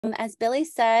As Billy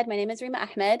said, my name is Reema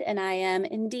Ahmed, and I am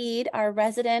indeed our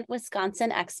resident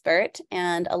Wisconsin expert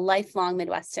and a lifelong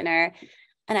Midwesterner.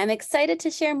 And I'm excited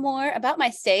to share more about my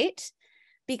state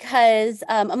because,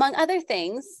 among other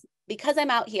things, because I'm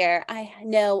out here, I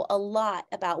know a lot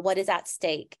about what is at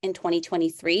stake in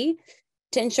 2023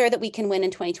 to ensure that we can win in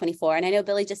 2024. And I know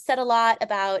Billy just said a lot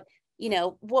about,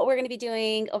 what we're going to be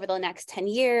doing over the next 10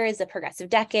 years, a progressive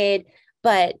decade.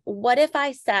 But what if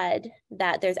I said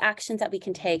that there's actions that we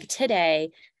can take today,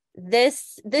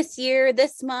 this year,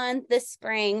 this month, this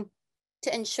spring,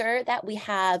 to ensure that we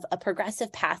have a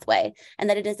progressive pathway and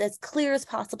that it is as clear as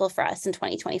possible for us in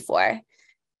 2024?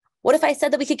 What if I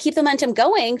said that we could keep the momentum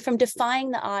going from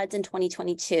defying the odds in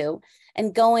 2022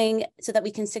 and going so that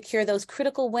we can secure those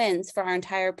critical wins for our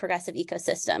entire progressive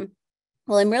ecosystem?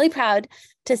 Well, I'm really proud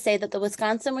to say that the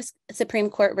Wisconsin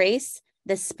Supreme Court race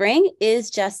this spring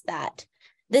is just that.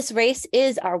 This race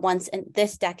is our once in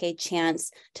this decade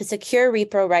chance to secure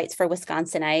repro rights for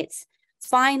Wisconsinites,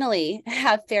 finally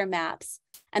have fair maps,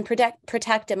 and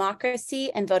protect democracy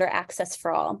and voter access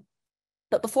for all.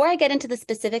 But before I get into the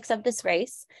specifics of this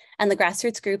race and the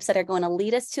grassroots groups that are going to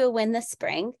lead us to a win this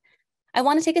spring, I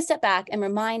want to take a step back and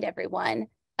remind everyone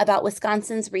about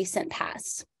Wisconsin's recent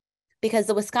past, because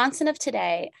the Wisconsin of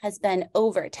today has been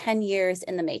over 10 years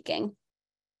in the making.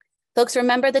 Folks,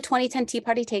 remember the 2010 Tea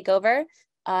Party takeover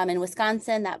in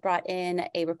Wisconsin that brought in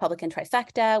a Republican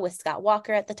trifecta with Scott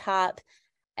Walker at the top.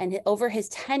 And over his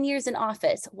 10 years in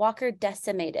office, Walker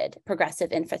decimated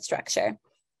progressive infrastructure.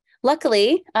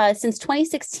 Luckily, since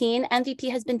 2016, MVP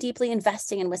has been deeply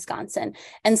investing in Wisconsin,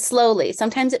 and slowly,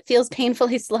 sometimes it feels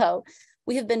painfully slow,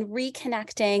 we have been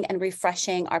reconnecting and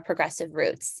refreshing our progressive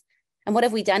roots. And what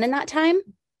have we done in that time?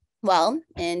 Well,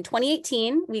 in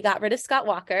 2018, we got rid of Scott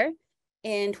Walker.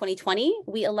 In 2020,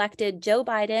 we elected Joe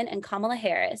Biden and Kamala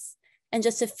Harris. And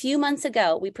just a few months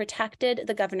ago, we protected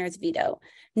the governor's veto,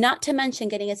 not to mention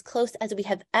getting as close as we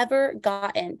have ever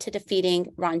gotten to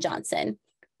defeating Ron Johnson.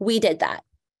 We did that.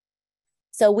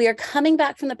 So we are coming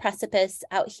back from the precipice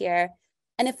out here.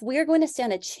 And if we're going to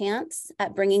stand a chance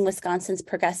at bringing Wisconsin's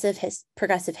progressive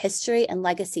history and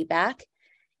legacy back,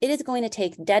 it is going to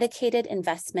take dedicated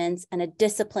investments and a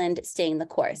disciplined staying the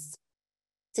course.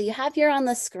 So you have here on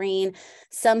the screen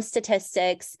some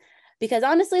statistics, because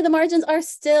honestly, the margins are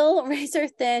still razor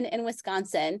thin in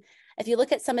Wisconsin. If you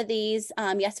look at some of these,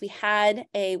 yes, we had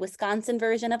a Wisconsin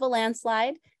version of a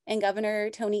landslide in Governor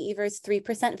Tony Evers'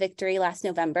 3% victory last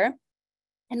November.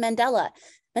 And Mandela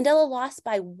lost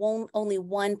by only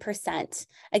 1%.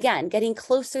 Again, getting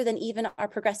closer than even our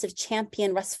progressive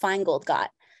champion Russ Feingold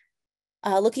got.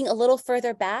 Looking a little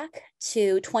further back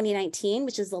to 2019,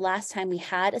 which is the last time we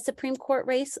had a Supreme Court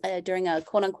race during a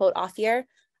quote unquote off year.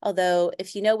 Although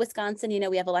if you know Wisconsin, you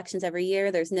know we have elections every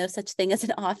year. There's no such thing as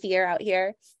an off year out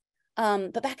here.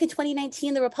 But back in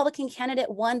 2019, the Republican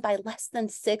candidate won by less than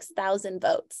 6,000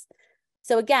 votes.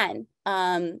 So again,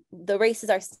 the races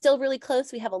are still really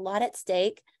close. We have a lot at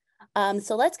stake.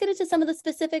 So let's get into some of the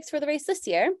specifics for the race this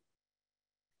year.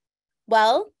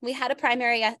 Well, we had a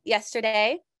primary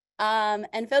yesterday.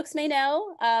 And folks may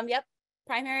know,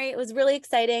 primary, it was really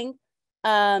exciting.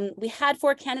 We had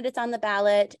 4 candidates on the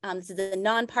ballot. This is a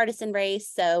nonpartisan race.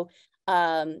 So,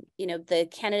 the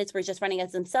candidates were just running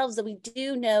as themselves. So we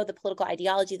do know the political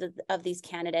ideologies of these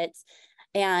candidates.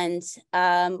 And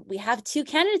we have 2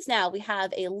 candidates now. We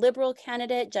have a liberal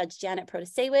candidate, Judge Janet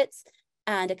Protasewicz,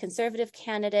 and a conservative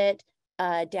candidate,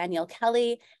 Danielle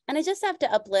Kelly. And I just have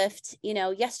to uplift,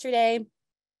 yesterday,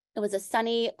 it was a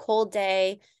sunny, cold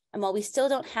day. And while we still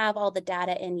don't have all the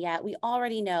data in yet, we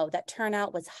already know that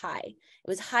turnout was high. It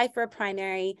was high for a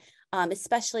primary,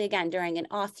 especially again during an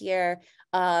off year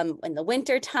in the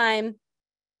winter time,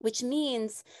 which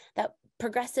means that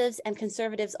progressives and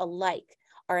conservatives alike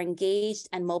are engaged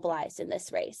and mobilized in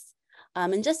this race.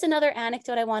 And just another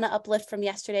anecdote I want to uplift from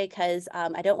yesterday, because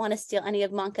I don't want to steal any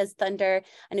of Manka's thunder.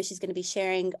 I know she's going to be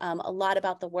sharing a lot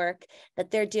about the work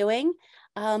that they're doing.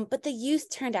 But the youth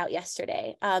turned out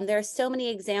yesterday. There are so many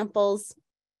examples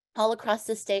all across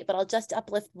the state, but I'll just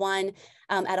uplift one.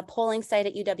 At a polling site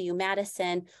at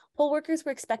UW-Madison, poll workers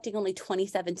were expecting only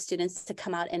 27 students to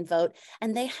come out and vote,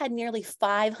 and they had nearly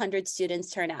 500 students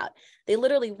turn out. They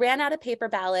literally ran out of paper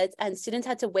ballots, and students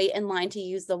had to wait in line to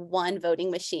use the one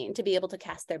voting machine to be able to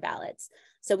cast their ballots.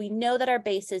 So we know that our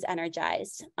base is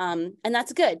energized, and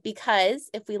that's good, because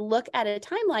if we look at a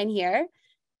timeline here,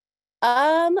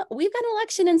 we've got an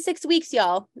election in 6 weeks,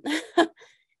 y'all.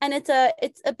 And it's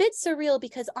a bit surreal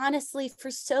because honestly,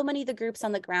 for so many of the groups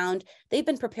on the ground, they've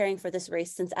been preparing for this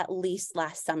race since at least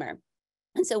last summer.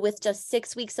 And so with just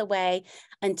 6 weeks away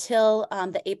until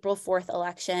the April 4th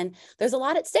election, there's a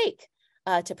lot at stake.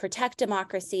 to protect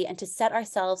democracy, and to set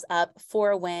ourselves up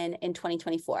for a win in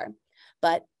 2024.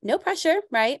 But no pressure,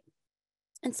 right?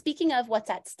 And speaking of what's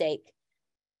at stake,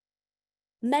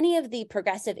 many of the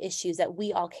progressive issues that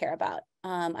we all care about,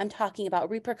 I'm talking about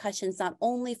repercussions not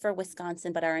only for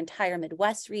Wisconsin, but our entire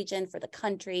Midwest region, for the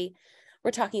country.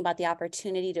 We're talking about the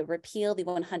opportunity to repeal the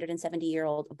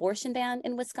 170-year-old abortion ban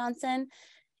in Wisconsin.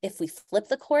 If we flip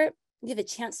the court, we have a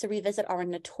chance to revisit our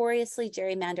notoriously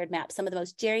gerrymandered maps, some of the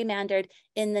most gerrymandered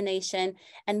in the nation,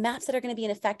 and maps that are going to be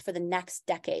in effect for the next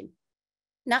decade.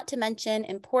 Not to mention,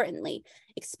 importantly,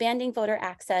 expanding voter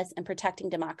access and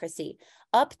protecting democracy,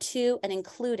 up to and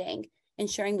including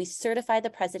ensuring we certify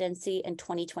the presidency in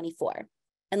 2024.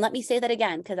 And let me say that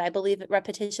again, because I believe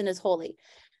repetition is holy.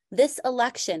 This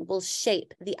election will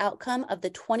shape the outcome of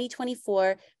the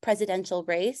 2024 presidential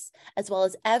race, as well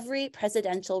as every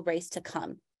presidential race to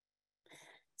come.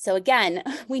 So again,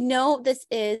 we know this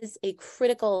is a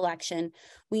critical election.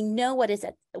 We know what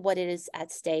is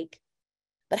at stake.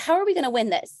 But how are we going to win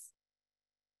this?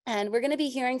 And we're going to be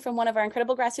hearing from one of our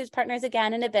incredible grassroots partners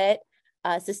again in a bit,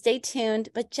 so stay tuned.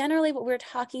 But generally what we're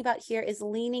talking about here is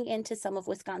leaning into some of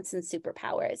Wisconsin's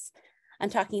superpowers. I'm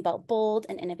talking about bold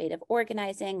and innovative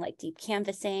organizing like deep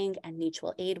canvassing and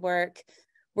mutual aid work.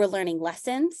 We're learning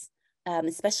lessons,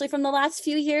 especially from the last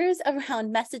few years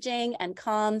around messaging and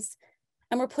comms.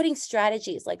 And we're putting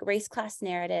strategies like race class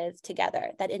narrative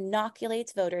together that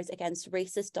inoculates voters against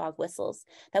racist dog whistles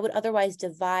that would otherwise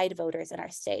divide voters in our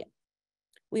state.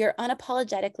 We are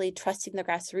unapologetically trusting the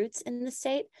grassroots in the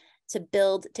state to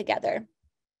build together.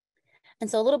 And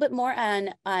so a little bit more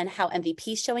on how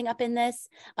MVP is showing up in this.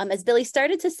 As Billy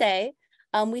started to say,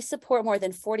 we support more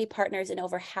than 40 partners in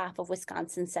over half of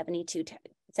Wisconsin's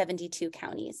 72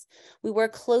 counties. We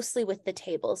work closely with the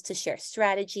tables to share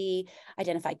strategy,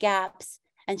 identify gaps,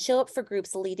 and show up for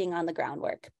groups leading on the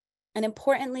groundwork. And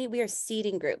importantly, we are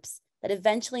seeding groups that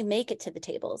eventually make it to the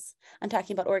tables. I'm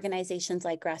talking about organizations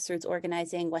like Grassroots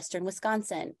Organizing, Western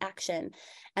Wisconsin, Action,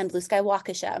 and Blue Sky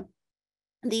Waukesha.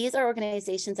 These are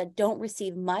organizations that don't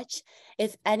receive much,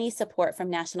 if any, support from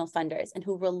national funders and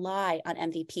who rely on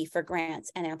MVP for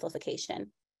grants and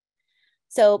amplification.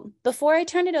 So before I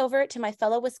turn it over to my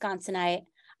fellow Wisconsinite,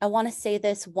 I want to say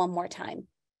this one more time.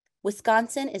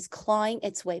 Wisconsin is clawing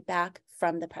its way back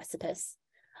from the precipice.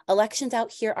 Elections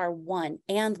out here are won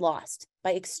and lost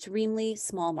by extremely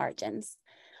small margins.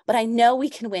 But I know we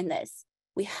can win this.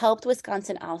 We helped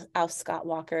Wisconsin oust Scott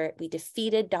Walker. We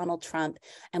defeated Donald Trump,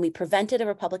 and we prevented a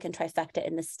Republican trifecta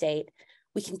in the state.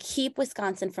 We can keep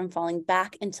Wisconsin from falling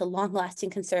back into long-lasting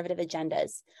conservative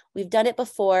agendas. We've done it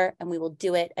before, and we will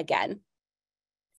do it again.